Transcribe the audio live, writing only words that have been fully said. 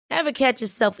Ever catch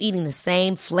yourself eating the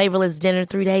same flavorless dinner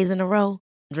 3 days in a row?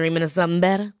 Dreaming of something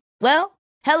better? Well,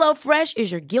 HelloFresh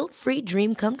is your guilt-free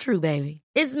dream come true, baby.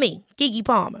 It's me, Keke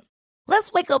Palmer.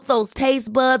 Let's wake up those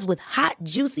taste buds with hot,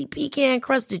 juicy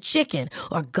pecan-crusted chicken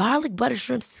or garlic butter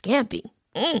shrimp scampi.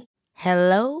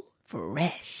 Hello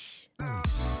Fresh.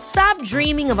 Stop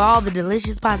dreaming of all the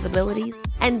delicious possibilities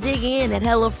and dig in at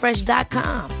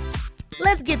HelloFresh.com.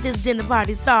 Let's get this dinner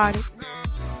party started.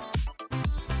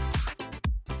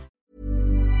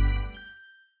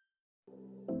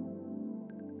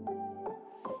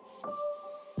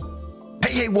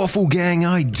 Hey Waffle Gang,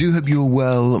 I do hope you're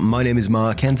well. My name is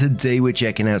Mark and today we're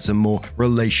checking out some more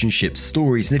relationship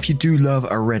stories. And if you do love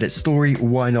a Reddit story,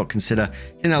 why not consider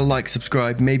hitting that like,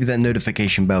 subscribe, maybe that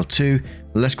notification bell too.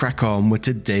 Let's crack on with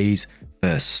today's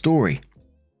first story.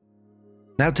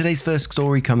 Now today's first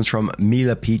story comes from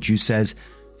Mila Peach, who says,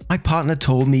 my partner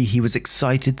told me he was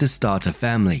excited to start a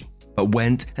family, but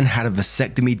went and had a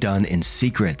vasectomy done in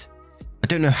secret. I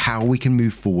don't know how we can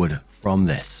move forward from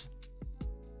this.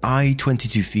 I,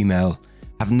 22 female,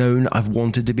 have known I've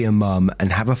wanted to be a mum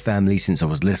and have a family since I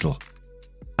was little.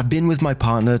 I've been with my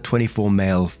partner, 24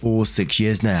 male, for 6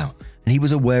 years now, and he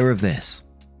was aware of this.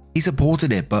 He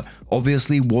supported it, but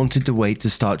obviously wanted to wait to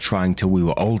start trying till we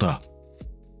were older.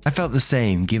 I felt the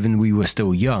same given we were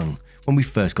still young when we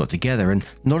first got together and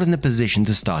not in a position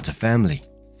to start a family.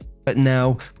 But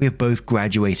now we have both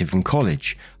graduated from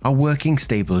college, are working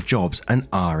stable jobs and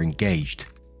are engaged.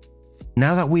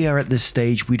 Now that we are at this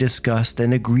stage, we discussed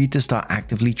and agreed to start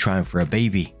actively trying for a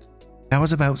baby. That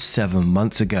was about 7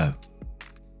 months ago.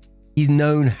 He's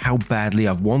known how badly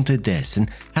I've wanted this and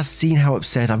has seen how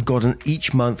upset I've gotten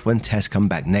each month when tests come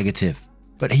back negative.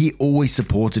 But he always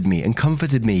supported me and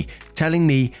comforted me, telling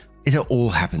me it'll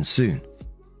all happen soon.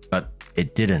 But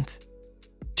it didn't.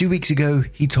 2 weeks ago,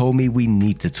 he told me we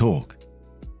need to talk.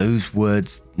 Those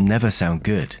words never sound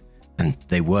good, and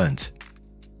they weren't.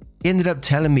 He ended up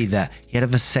telling me that he had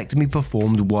a vasectomy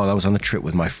performed while I was on a trip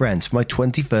with my friends for my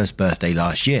 21st birthday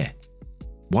last year.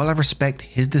 While I respect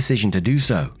his decision to do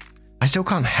so, I still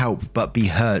can't help but be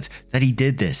hurt that he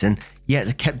did this and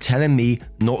yet kept telling me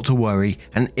not to worry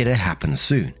and it'll happen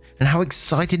soon, and how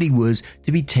excited he was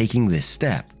to be taking this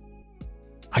step.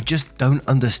 I just don't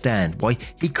understand why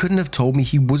he couldn't have told me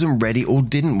he wasn't ready or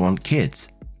didn't want kids.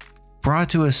 Prior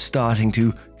to us starting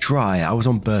to try, I was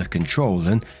on birth control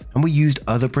and we used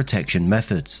other protection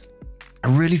methods.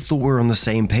 I really thought we were on the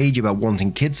same page about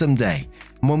wanting kids someday,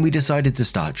 and when we decided to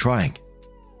start trying.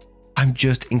 I'm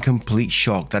just in complete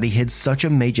shock that he hid such a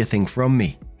major thing from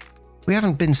me. We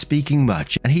haven't been speaking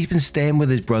much and he's been staying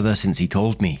with his brother since he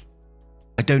told me.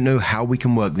 I don't know how we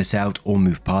can work this out or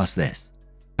move past this.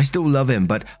 I still love him,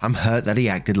 but I'm hurt that he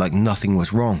acted like nothing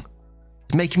was wrong.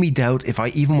 It's making me doubt if I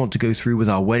even want to go through with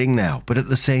our wedding now, but at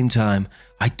the same time,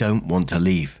 I don't want to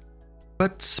leave.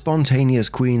 But Spontaneous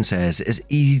Queen says it's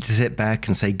easy to sit back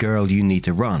and say, girl, you need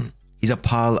to run. He's a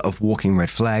pile of walking red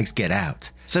flags, get out.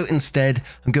 So instead,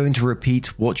 I'm going to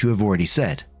repeat what you have already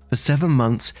said. For 7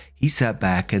 months, he sat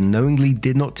back and knowingly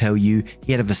did not tell you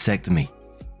he had a vasectomy.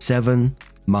 7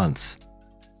 months.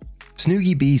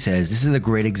 Snoogie B says this is a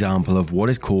great example of what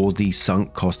is called the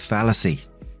sunk cost fallacy,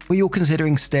 where you're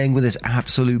considering staying with this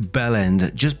absolute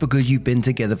bellend just because you've been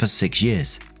together for 6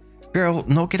 years. Girl,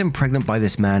 not getting pregnant by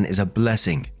this man is a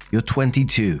blessing. You're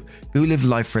 22. Go live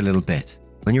life for a little bit.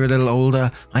 When you're a little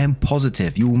older, I am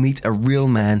positive you will meet a real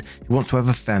man who wants to have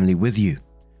a family with you.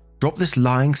 Drop this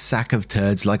lying sack of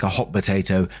turds like a hot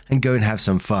potato and go and have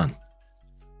some fun.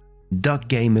 Duck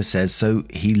Gamer says so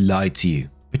he lied to you,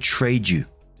 betrayed you,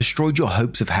 destroyed your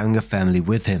hopes of having a family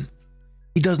with him.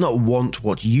 He does not want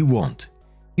what you want.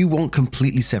 You want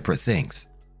completely separate things.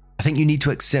 I think you need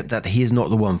to accept that he is not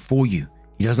the one for you.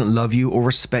 He doesn't love you or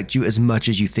respect you as much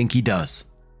as you think he does.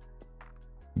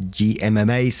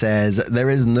 GMMA says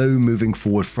there is no moving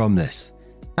forward from this.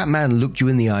 That man looked you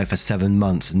in the eye for 7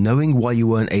 months, knowing why you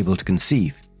weren't able to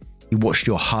conceive. He watched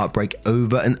your heart break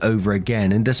over and over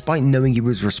again, and despite knowing he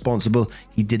was responsible,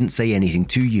 he didn't say anything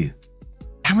to you.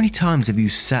 How many times have you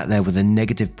sat there with a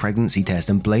negative pregnancy test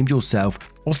and blamed yourself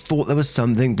or thought there was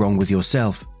something wrong with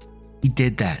yourself? He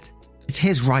did that. It's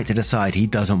his right to decide he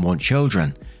doesn't want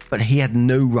children, but he had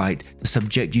no right to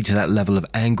subject you to that level of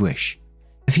anguish.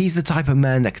 If he's the type of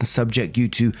man that can subject you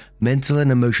to mental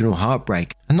and emotional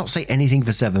heartbreak and not say anything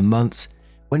for 7 months,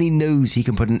 when he knows he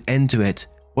can put an end to it,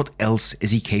 what else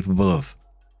is he capable of?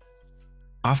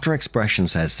 After expression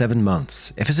says 7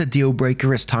 months, if it's a deal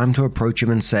breaker, it's time to approach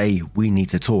him and say, we need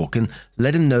to talk, and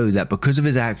let him know that because of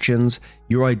his actions,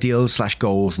 your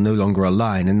ideals/goals no longer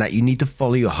align, and that you need to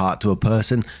follow your heart to a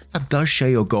person that does share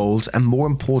your goals, and more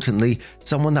importantly,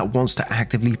 someone that wants to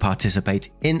actively participate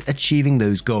in achieving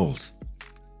those goals.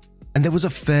 And there was a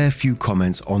fair few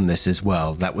comments on this as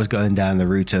well that was going down the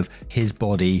route of his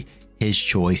body, his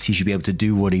choice, he should be able to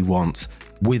do what he wants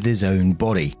with his own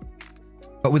body.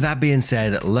 But with that being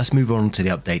said, let's move on to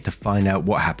the update to find out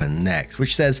what happened next,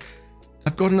 which says,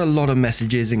 I've gotten a lot of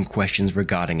messages and questions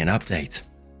regarding an update.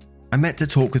 I met to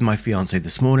talk with my fiance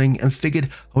this morning and figured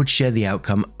I would share the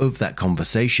outcome of that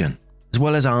conversation, as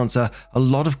well as answer a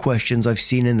lot of questions I've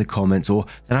seen in the comments or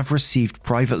that I've received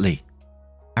privately.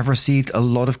 I've received a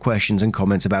lot of questions and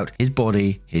comments about his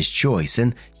body, his choice,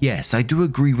 and yes, I do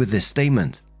agree with this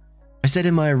statement. I said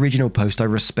in my original post I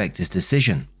respect his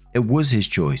decision. It was his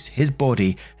choice, his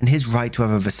body, and his right to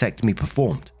have a vasectomy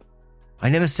performed. I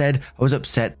never said I was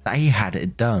upset that he had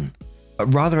it done,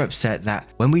 but rather upset that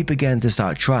when we began to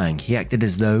start trying, he acted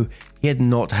as though he had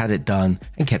not had it done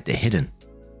and kept it hidden,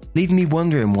 leaving me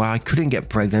wondering why I couldn't get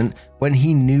pregnant when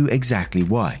he knew exactly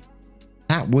why.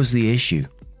 That was the issue.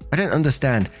 I don't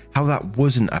understand how that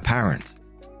wasn't apparent.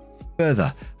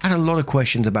 Further, I had a lot of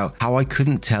questions about how I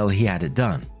couldn't tell he had it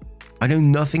done. I know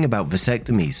nothing about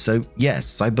vasectomies, so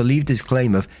yes, I believed his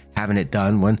claim of having it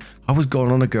done when I was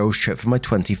gone on a girls' trip for my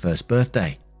 21st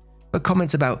birthday. But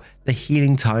comments about the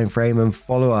healing timeframe and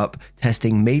follow-up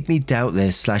testing made me doubt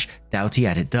this/doubt he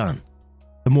had it done.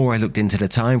 The more I looked into the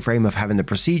timeframe of having the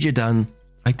procedure done,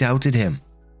 I doubted him.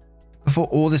 Before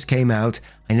all this came out,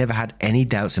 I never had any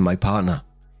doubts in my partner.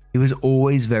 He was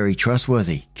always very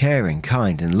trustworthy, caring,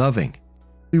 kind, and loving.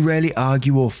 We rarely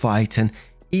argue or fight, and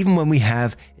even when we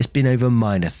have, it's been over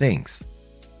minor things.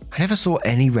 I never saw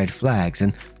any red flags,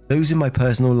 and those in my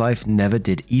personal life never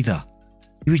did either.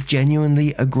 He was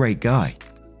genuinely a great guy,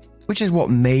 which is what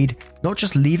made not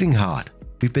just leaving hard.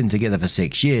 We've been together for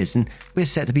 6 years, and we're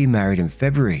set to be married in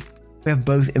February. We have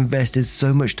both invested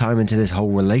so much time into this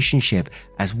whole relationship,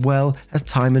 as well as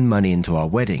time and money into our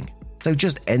wedding. So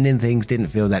just ending things didn't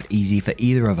feel that easy for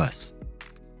either of us.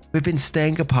 We've been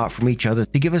staying apart from each other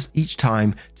to give us each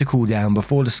time to cool down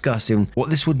before discussing what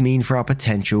this would mean for our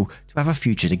potential to have a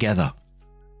future together.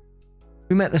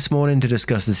 We met this morning to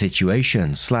discuss the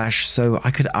situation, so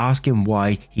I could ask him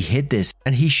why he hid this,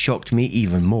 and he shocked me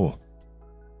even more.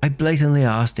 I blatantly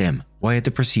asked him why he had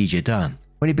the procedure done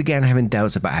when he began having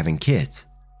doubts about having kids.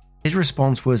 His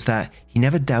response was that he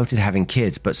never doubted having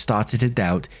kids but started to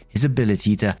doubt his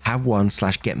ability to have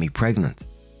one/get me pregnant.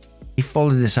 He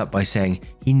followed this up by saying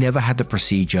he never had the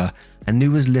procedure and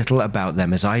knew as little about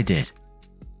them as I did.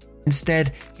 Instead,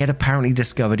 he had apparently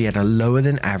discovered he had a lower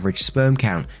than average sperm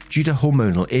count due to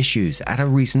hormonal issues at a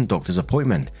recent doctor's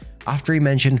appointment, after he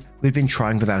mentioned we'd been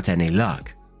trying without any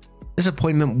luck. This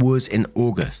appointment was in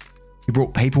August. He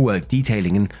brought paperwork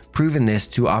detailing and proving this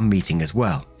to our meeting as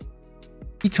well.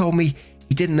 He told me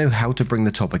he didn't know how to bring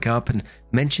the topic up and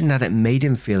mentioned that it made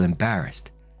him feel embarrassed.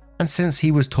 And since he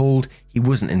was told he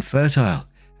wasn't infertile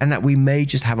and that we may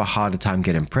just have a harder time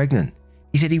getting pregnant,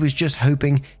 he said he was just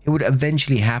hoping it would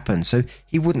eventually happen so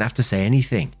he wouldn't have to say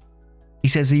anything. He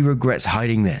says he regrets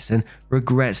hiding this and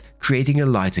regrets creating a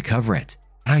lie to cover it,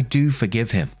 and I do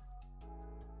forgive him.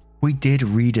 We did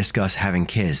rediscuss having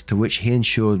kids, to which he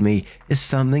assured me is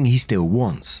something he still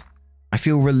wants. I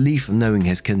feel relief knowing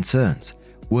his concerns.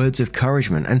 Words of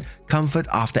encouragement and comfort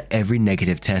after every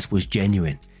negative test was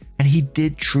genuine, and he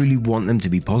did truly want them to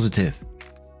be positive.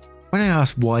 When I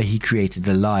asked why he created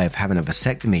the lie of having a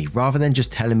vasectomy rather than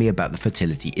just telling me about the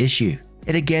fertility issue,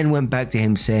 it again went back to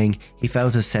him saying he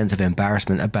felt a sense of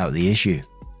embarrassment about the issue.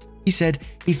 He said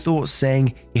he thought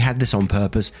saying he had this on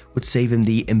purpose would save him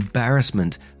the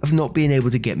embarrassment of not being able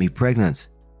to get me pregnant.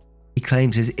 He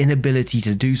claims his inability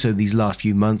to do so these last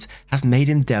few months has made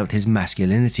him doubt his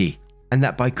masculinity, and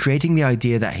that by creating the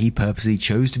idea that he purposely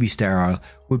chose to be sterile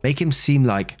would make him seem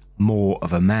like more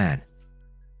of a man.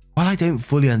 While I don't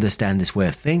fully understand this way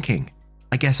of thinking,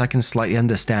 I guess I can slightly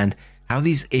understand how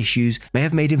these issues may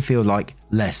have made him feel like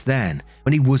less than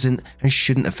when he wasn't and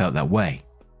shouldn't have felt that way.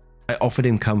 I offered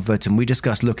him comfort and we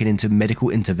discussed looking into medical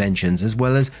interventions as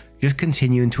well as just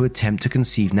continuing to attempt to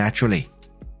conceive naturally.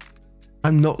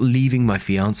 I'm not leaving my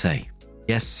fiancé.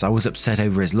 Yes, I was upset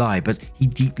over his lie, but he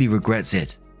deeply regrets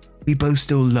it. We both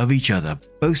still love each other,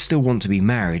 both still want to be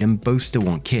married, and both still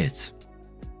want kids.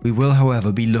 We will,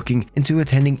 however, be looking into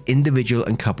attending individual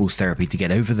and couples therapy to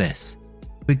get over this.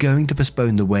 We're going to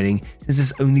postpone the wedding since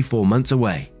it's only 4 months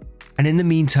away, and in the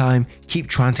meantime, keep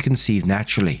trying to conceive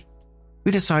naturally.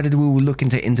 We decided we will look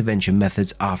into intervention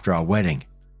methods after our wedding.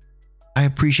 I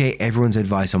appreciate everyone's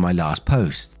advice on my last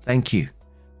post. Thank you.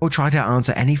 I'll try to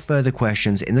answer any further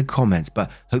questions in the comments,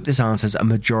 but hope this answers a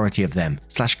majority of them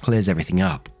 / clears everything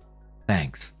up.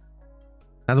 Thanks.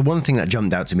 Now, the one thing that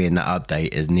jumped out to me in that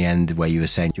update is in the end where you were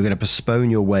saying you're going to postpone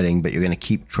your wedding, but you're going to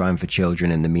keep trying for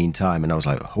children in the meantime. And I was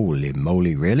like, holy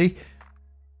moly, really?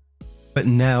 But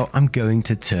now I'm going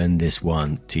to turn this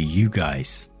one to you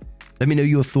guys. Let me know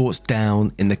your thoughts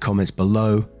down in the comments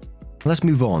below. Let's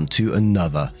move on to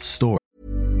another story.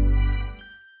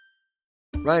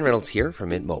 Ryan Reynolds here from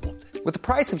Mint Mobile. With the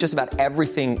price of just about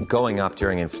everything going up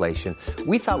during inflation,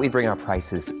 we thought we'd bring our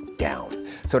prices down.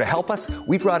 So to help us,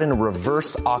 we brought in a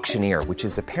reverse auctioneer, which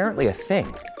is apparently a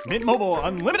thing. Mint Mobile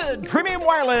Unlimited Premium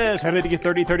Wireless. How to get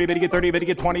 30, 30, bit to get 30, bit to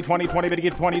get 20, 20, 20, bit to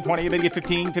get 20, 20, bit to get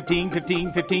 15, 15,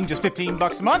 15, 15, just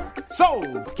 $15 a month?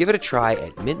 Sold! Give it a try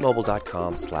at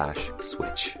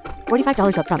mintmobile.com/switch.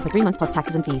 $45 up front for 3 months plus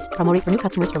taxes and fees. Promo rate for new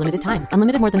customers for limited time.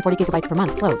 Unlimited more than 40 gigabytes per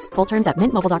month. Slows full terms at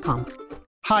mintmobile.com.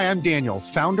 Hi, I'm Daniel,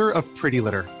 founder of Pretty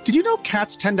Litter. Did you know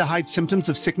cats tend to hide symptoms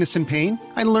of sickness and pain?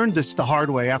 I learned this the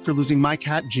hard way after losing my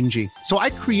cat, Gingy. So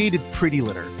I created Pretty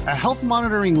Litter, a health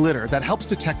monitoring litter that helps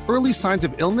detect early signs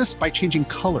of illness by changing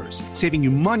colors, saving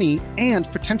you money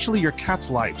and potentially your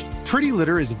cat's life. Pretty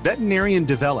Litter is veterinarian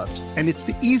developed, and it's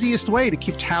the easiest way to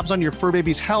keep tabs on your fur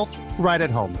baby's health right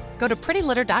at home. Go to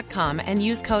prettylitter.com and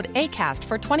use code ACAST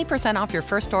for 20% off your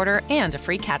first order and a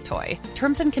free cat toy.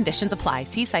 Terms and conditions apply.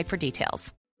 See site for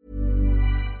details.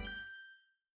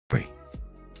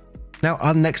 Now,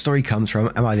 our next story comes from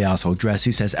Am I the Arsehole Dress,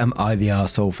 who says, am I the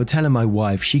arsehole for telling my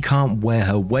wife she can't wear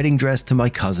her wedding dress to my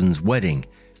cousin's wedding,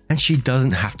 and she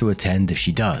doesn't have to attend if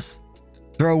she does?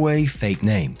 Throwaway fake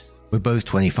names. We're both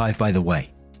 25, by the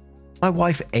way. My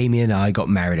wife Amy and I got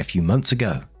married a few months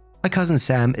ago. My cousin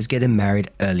Sam is getting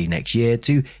married early next year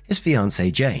to his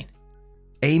fiancée Jane.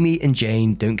 Amy and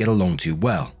Jane don't get along too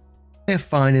well. They're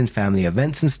fine in family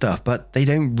events and stuff, but they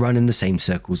don't run in the same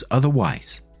circles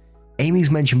otherwise.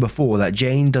 Amy's mentioned before that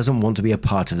Jane doesn't want to be a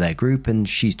part of their group and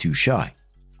she's too shy.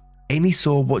 Amy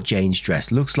saw what Jane's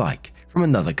dress looks like from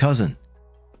another cousin.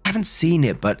 I haven't seen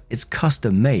it, but it's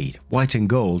custom made, white and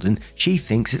gold, and she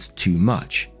thinks it's too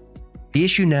much. The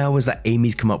issue now is that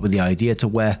Amy's come up with the idea to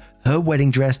wear her wedding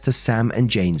dress to Sam and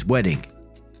Jane's wedding.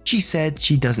 She said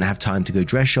she doesn't have time to go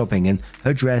dress shopping and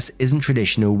her dress isn't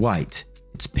traditional white,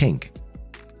 it's pink.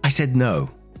 I said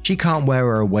no. She can't wear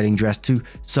her wedding dress to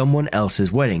someone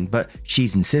else's wedding, but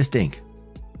she's insisting.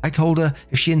 I told her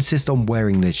if she insists on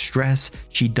wearing this dress,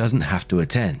 she doesn't have to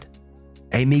attend.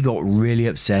 Amy got really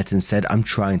upset and said I'm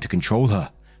trying to control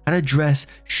her, and her dress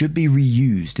should be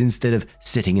reused instead of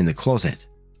sitting in the closet.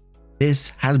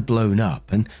 This has blown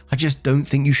up, and I just don't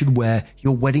think you should wear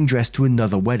your wedding dress to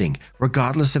another wedding,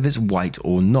 regardless if it's white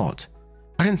or not.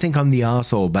 I don't think I'm the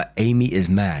arsehole, but Amy is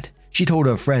mad. She told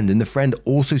her friend, and the friend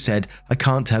also said I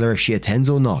can't tell her if she attends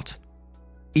or not.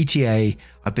 ETA,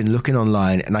 I've been looking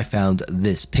online and I found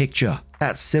this picture.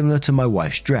 That's similar to my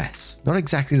wife's dress. Not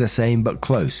exactly the same, but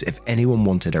close if anyone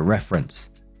wanted a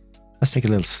reference. Let's take a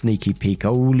little sneaky peek.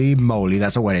 Holy moly,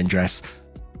 that's a wedding dress.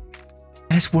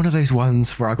 And it's one of those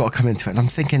ones where I got to come into it and I'm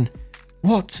thinking,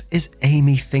 what is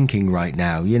Amy thinking right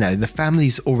now? You know, the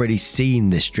family's already seen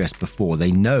this dress before.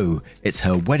 They know it's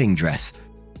her wedding dress.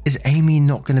 Is Amy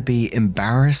not going to be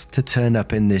embarrassed to turn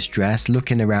up in this dress,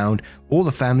 looking around? All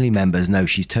the family members know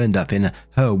she's turned up in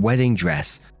her wedding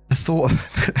dress. The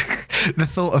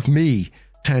thought of me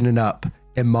turning up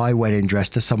in my wedding dress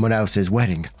to someone else's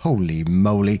wedding. Holy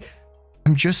moly.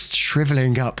 I'm just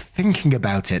shriveling up thinking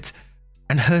about it.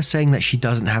 And her saying that she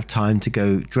doesn't have time to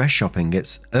go dress shopping.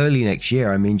 It's early next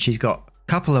year. I mean, she's got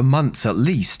a couple of months at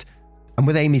least. And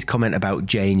with Amy's comment about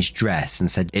Jane's dress and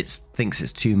said thinks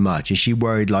it's too much, is she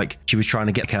worried like she was trying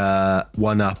to get her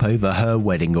one up over her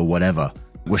wedding or whatever?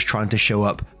 Was trying to show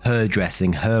up her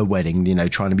dressing, her wedding, you know,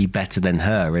 trying to be better than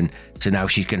her. And so now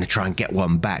she's going to try and get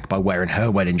one back by wearing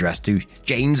her wedding dress to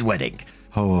Jane's wedding.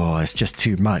 Oh, it's just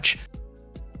too much.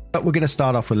 But we're going to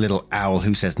start off with little Owl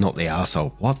who says not the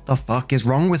arsehole. What the fuck is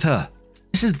wrong with her?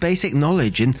 This is basic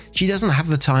knowledge and she doesn't have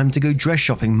the time to go dress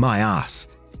shopping my ass.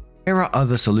 There are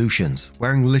other solutions,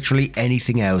 wearing literally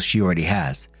anything else she already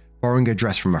has, borrowing a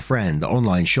dress from a friend,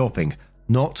 online shopping,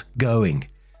 not going.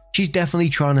 She's definitely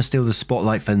trying to steal the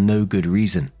spotlight for no good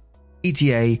reason.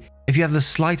 ETA, if you have the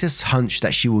slightest hunch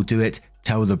that she will do it,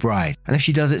 tell the bride, and if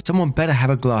she does it, someone better have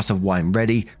a glass of wine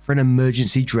ready for an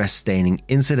emergency dress staining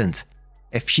incident.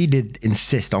 If she did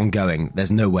insist on going, there's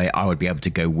no way I would be able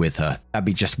to go with her. That'd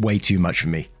be just way too much for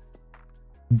me.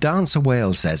 Dancer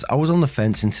Whale says, I was on the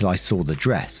fence until I saw the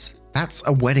dress. That's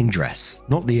a wedding dress,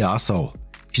 not the arsehole.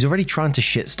 She's already trying to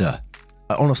shit stir.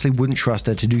 I honestly wouldn't trust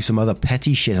her to do some other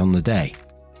petty shit on the day.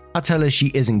 I tell her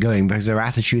she isn't going because her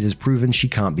attitude has proven she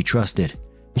can't be trusted.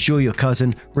 Ensure your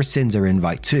cousin rescinds her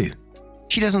invite too.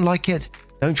 She doesn't like it.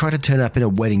 Don't try to turn up in a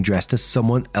wedding dress to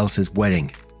someone else's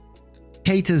wedding.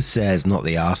 Caters says not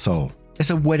the arsehole. It's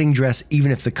a wedding dress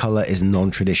even if the colour is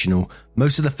non-traditional.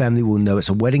 Most of the family will know it's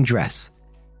a wedding dress.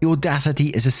 The audacity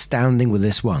is astounding with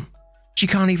this one. She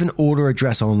can't even order a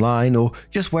dress online or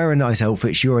just wear a nice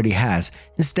outfit she already has.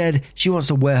 Instead, she wants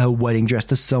to wear her wedding dress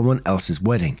to someone else's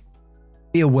wedding.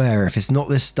 Be aware, if it's not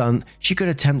this stunt, she could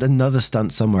attempt another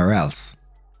stunt somewhere else.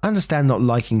 I understand not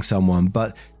liking someone,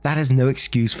 but that is no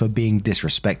excuse for being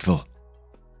disrespectful.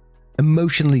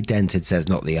 Emotionally dented says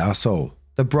not the arsehole.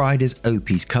 The bride is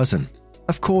OP's cousin.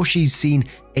 Of course she's seen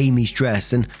Amy's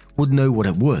dress and would know what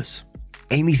it was.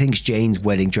 Amy thinks Jane's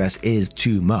wedding dress is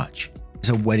too much. It's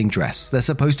a wedding dress. They're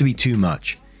supposed to be too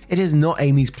much. It is not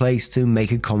Amy's place to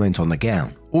make a comment on the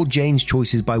gown, or Jane's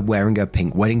choices by wearing a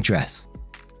pink wedding dress.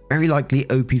 Very likely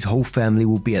OP's whole family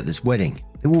will be at this wedding.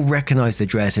 They will recognize the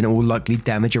dress and it will likely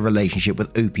damage a relationship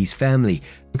with OP's family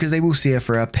because they will see her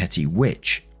for a petty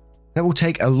witch. It will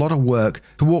take a lot of work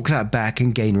to walk that back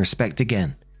and gain respect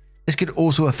again. This could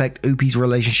also affect OP's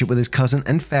relationship with his cousin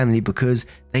and family because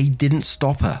they didn't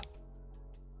stop her.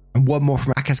 And one more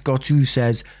from Akasgotu who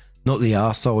says, not the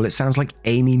arsehole, it sounds like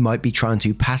Amy might be trying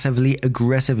to passively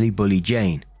aggressively bully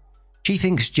Jane. She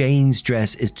thinks Jane's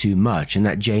dress is too much and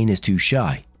that Jane is too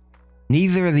shy.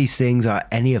 Neither of these things are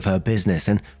any of her business,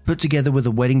 and put together with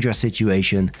the wedding dress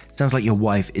situation, sounds like your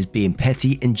wife is being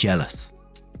petty and jealous.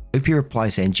 Opie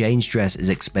replies saying Jane's dress is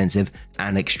expensive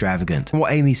and extravagant. And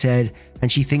what Amy said, and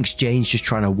she thinks Jane's just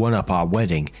trying to one-up our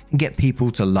wedding and get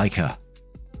people to like her.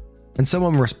 And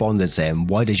someone responded saying,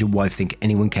 why does your wife think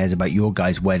anyone cares about your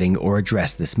guy's wedding or a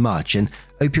dress this much? And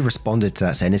Opie responded to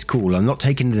that saying, it's cool, I'm not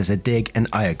taking it as a dig and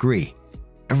I agree.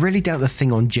 I really doubt the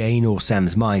thing on Jane or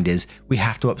Sam's mind is we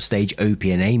have to upstage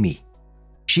Opie and Amy.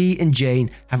 She and Jane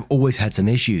have always had some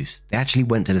issues. They actually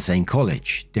went to the same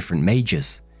college, different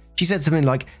majors. She said something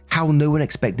like how no one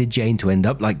expected Jane to end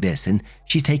up like this and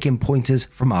she's taking pointers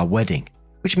from our wedding,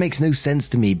 which makes no sense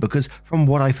to me because from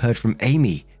what I've heard from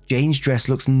Amy, Jane's dress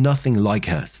looks nothing like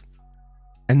hers.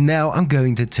 And now I'm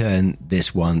going to turn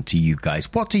this one to you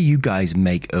guys. What do you guys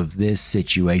make of this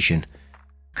situation?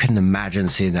 Couldn't imagine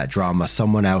seeing that drama,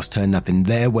 someone else turned up in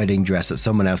their wedding dress at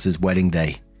someone else's wedding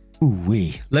day.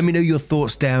 Ooh-wee. Let me know your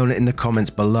thoughts down in the comments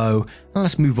below, and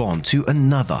let's move on to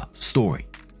another story.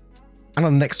 And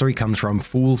our next story comes from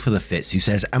Fool for the Fits, who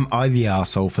says, am I the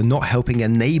arsehole for not helping a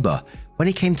neighbor when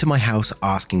he came to my house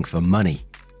asking for money?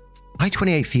 I,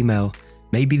 28 female,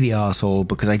 may be the arsehole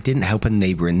because I didn't help a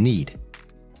neighbor in need.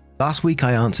 Last week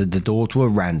I answered the door to a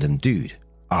random dude,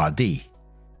 RD.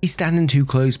 He's standing too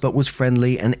close but was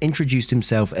friendly and introduced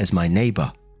himself as my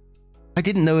neighbor. I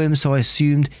didn't know him, so I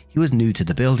assumed he was new to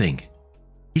the building.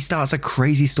 He starts a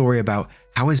crazy story about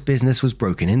how his business was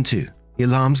broken into. The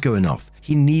alarm's going off.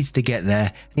 He needs to get there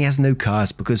and he has no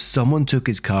cars because someone took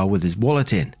his car with his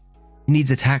wallet in. He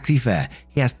needs a taxi fare.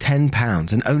 He has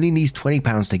 £10 and only needs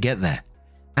 £20 to get there.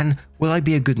 And will I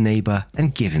be a good neighbor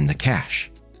and give him the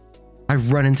cash?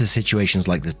 I've run into situations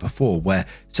like this before where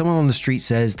someone on the street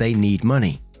says they need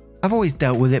money. I've always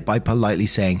dealt with it by politely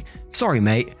saying, sorry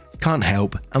mate, can't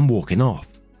help, and walking off.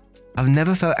 I've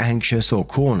never felt anxious or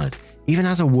cornered, even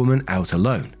as a woman out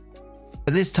alone.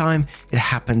 But this time, it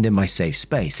happened in my safe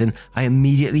space and I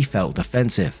immediately felt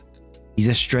defensive. He's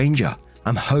a stranger,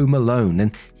 I'm home alone,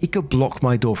 and he could block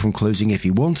my door from closing if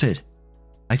he wanted.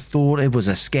 I thought it was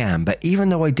a scam, but even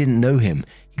though I didn't know him,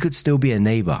 he could still be a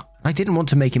neighbor. I didn't want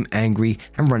to make him angry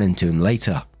and run into him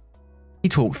later. He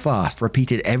talked fast,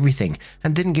 repeated everything,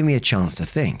 and didn't give me a chance to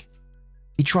think.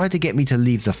 He tried to get me to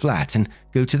leave the flat and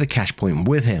go to the cash point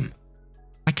with him.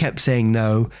 I kept saying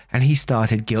no, and he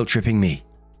started guilt-tripping me.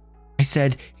 I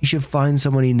said he should find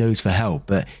someone he knows for help,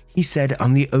 but he said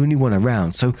I'm the only one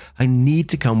around, so I need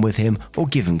to come with him or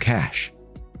give him cash.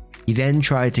 He then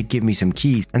tried to give me some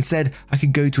keys and said I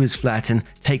could go to his flat and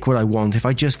take what I want if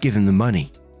I just give him the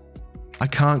money. I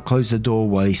can't close the door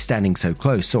while he's standing so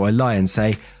close, so I lie and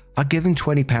say I'll give him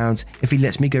 £20 if he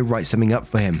lets me go write something up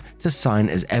for him to sign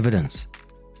as evidence.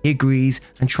 He agrees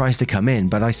and tries to come in,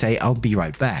 but I say I'll be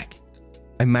right back.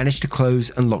 I manage to close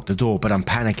and lock the door, but I'm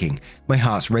panicking, my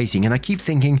heart's racing, and I keep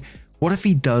thinking, what if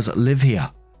he does live here?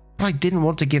 But I didn't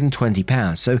want to give him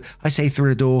 £20, so I say through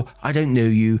the door, I don't know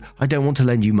you, I don't want to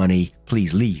lend you money,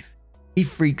 please leave. He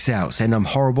freaks out, saying I'm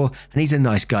horrible and he's a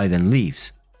nice guy, then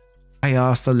leaves. I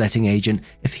ask the letting agent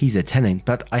if he's a tenant,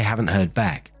 but I haven't heard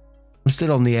back. I'm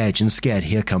still on the edge and scared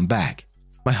he'll come back.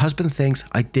 My husband thinks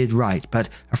I did right, but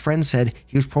a friend said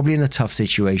he was probably in a tough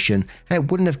situation and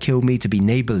it wouldn't have killed me to be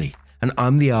neighborly, and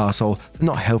I'm the arsehole for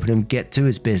not helping him get to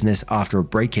his business after a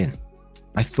break-in.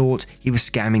 I thought he was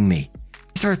scamming me.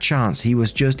 Is there a chance he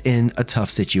was just in a tough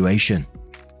situation?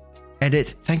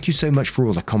 Edit, thank you so much for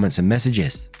all the comments and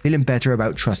messages. Feeling better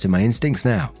about trusting my instincts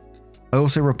now. I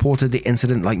also reported the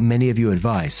incident like many of you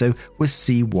advised, so we'll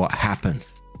see what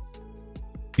happens.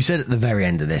 You said at the very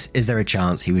end of this, is there a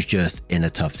chance he was just in a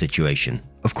tough situation?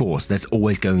 Of course, there's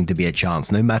always going to be a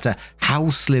chance, no matter how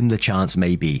slim the chance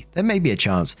may be. There may be a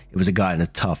chance it was a guy in a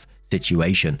tough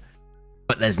situation.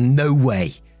 But there's no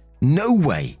way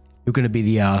you're going to be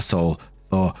the arsehole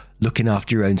for looking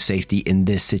after your own safety in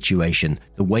this situation.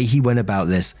 The way he went about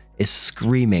this is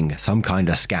screaming some kind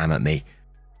of scam at me.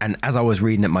 And as I was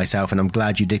reading it myself, and I'm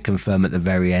glad you did confirm at the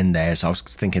very end there, so I was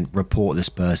thinking, report this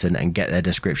person and get their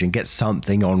description, get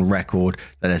something on record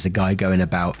that there's a guy going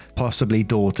about, possibly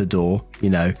door to door,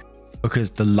 because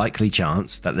the likely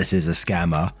chance that this is a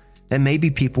scammer, there may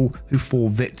be people who fall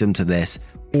victim to this,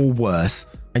 or worse,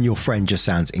 and your friend just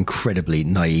sounds incredibly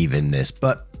naive in this.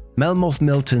 But Melmoth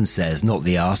Milton says, not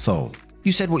the arsehole.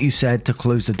 You said what you said to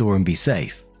close the door and be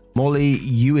safe. Molly,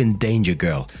 you in danger,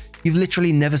 girl. You've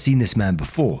literally never seen this man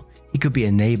before. He could be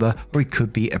a neighbor or he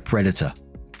could be a predator.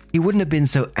 He wouldn't have been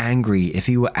so angry if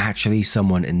he were actually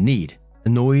someone in need.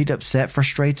 Annoyed, upset,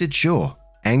 frustrated, sure.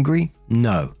 Angry?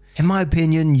 No. In my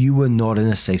opinion, you were not in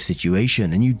a safe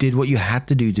situation and you did what you had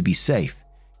to do to be safe.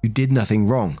 You did nothing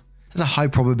wrong. There's a high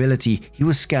probability he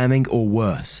was scamming or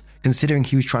worse, considering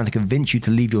he was trying to convince you to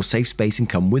leave your safe space and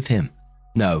come with him.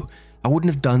 No, I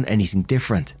wouldn't have done anything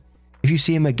different. If you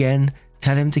see him again,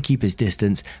 tell him to keep his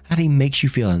distance and he makes you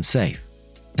feel unsafe.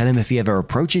 Tell him if he ever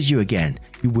approaches you again,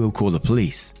 you will call the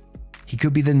police. He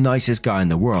could be the nicest guy in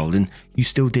the world and you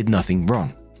still did nothing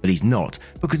wrong, but he's not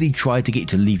because he tried to get you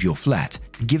to leave your flat,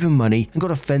 to give him money and got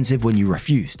offensive when you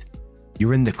refused.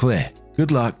 You're in the clear.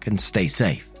 Good luck and stay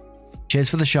safe.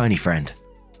 Cheers for the shiny friend.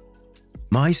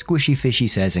 My Squishy Fishy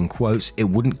says in quotes, it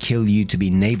wouldn't kill you to be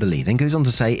neighborly, then goes on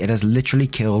to say it has literally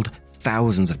killed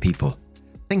thousands of people,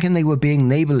 thinking they were being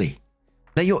neighborly.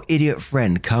 Let your idiot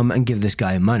friend come and give this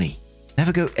guy money.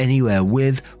 Never go anywhere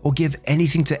with or give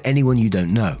anything to anyone you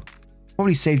don't know.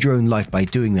 Probably saved your own life by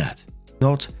doing that.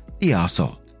 Not the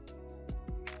arsehole.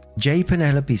 J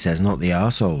Penelope says not the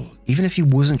arsehole. Even if he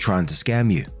wasn't trying to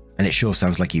scam you, and it sure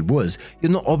sounds like he was,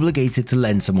 you're not obligated to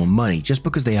lend someone money just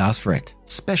because they ask for it,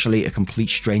 especially a complete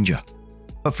stranger.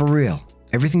 But for real,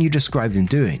 everything you described him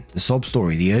doing, the sob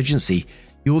story, the urgency,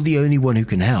 you're the only one who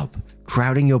can help.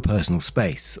 Crowding your personal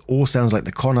space all sounds like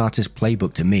the con artist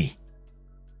playbook to me.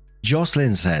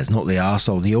 Jocelyn says, not the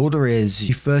arsehole, the order is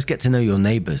you first get to know your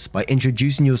neighbors by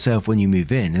introducing yourself when you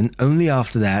move in, and only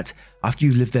after that, after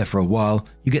you've lived there for a while,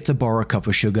 you get to borrow a cup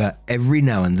of sugar every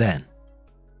now and then.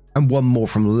 And one more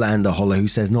from Lander Hollow who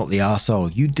says, not the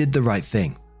arsehole, you did the right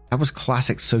thing. That was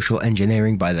classic social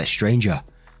engineering by that stranger.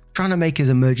 Trying to make his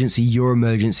emergency your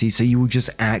emergency so you will just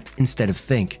act instead of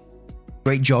think.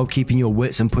 Great job keeping your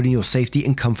wits and putting your safety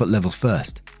and comfort levels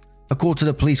first. A call to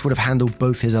the police would have handled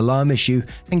both his alarm issue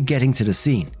and getting to the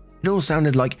scene. It all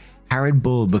sounded like Harried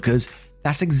Bull because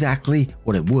that's exactly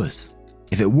what it was.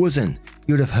 If it wasn't,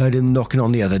 you would have heard him knocking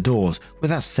on the other doors with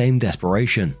that same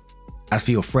desperation. As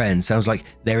for your friend, sounds like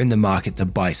they're in the market to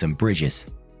buy some bridges.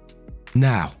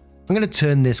 Now, I'm going to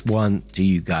turn this one to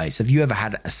you guys. Have you ever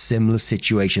had a similar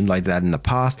situation like that in the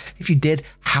past? If you did,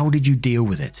 how did you deal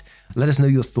with it? Let us know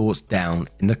your thoughts down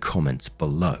in the comments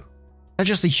below. And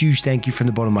just a huge thank you from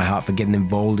the bottom of my heart for getting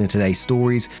involved in today's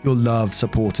stories. Your love,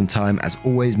 support, and time, as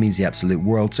always, means the absolute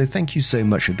world. So thank you so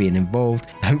much for being involved.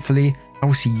 Hopefully, I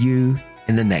will see you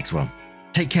in the next one.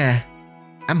 Take care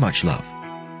and much love.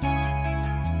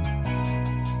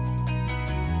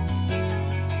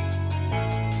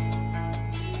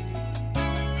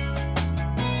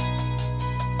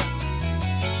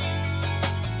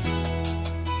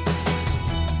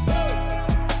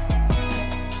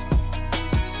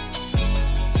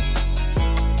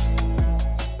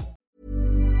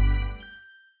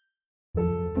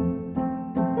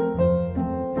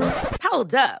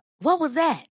 Hold up. What was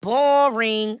that?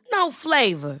 Boring. No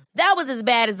flavor. That was as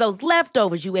bad as those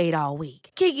leftovers you ate all week.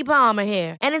 Keke Palmer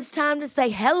here, and it's time to say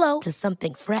hello to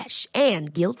something fresh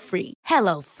and guilt-free.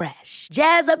 Hello Fresh.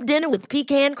 Jazz up dinner with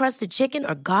pecan-crusted chicken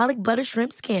or garlic butter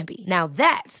shrimp scampi. Now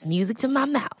that's music to my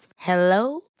mouth.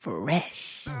 Hello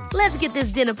Fresh. Let's get this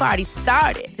dinner party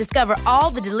started. Discover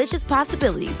all the delicious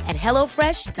possibilities at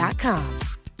HelloFresh.com.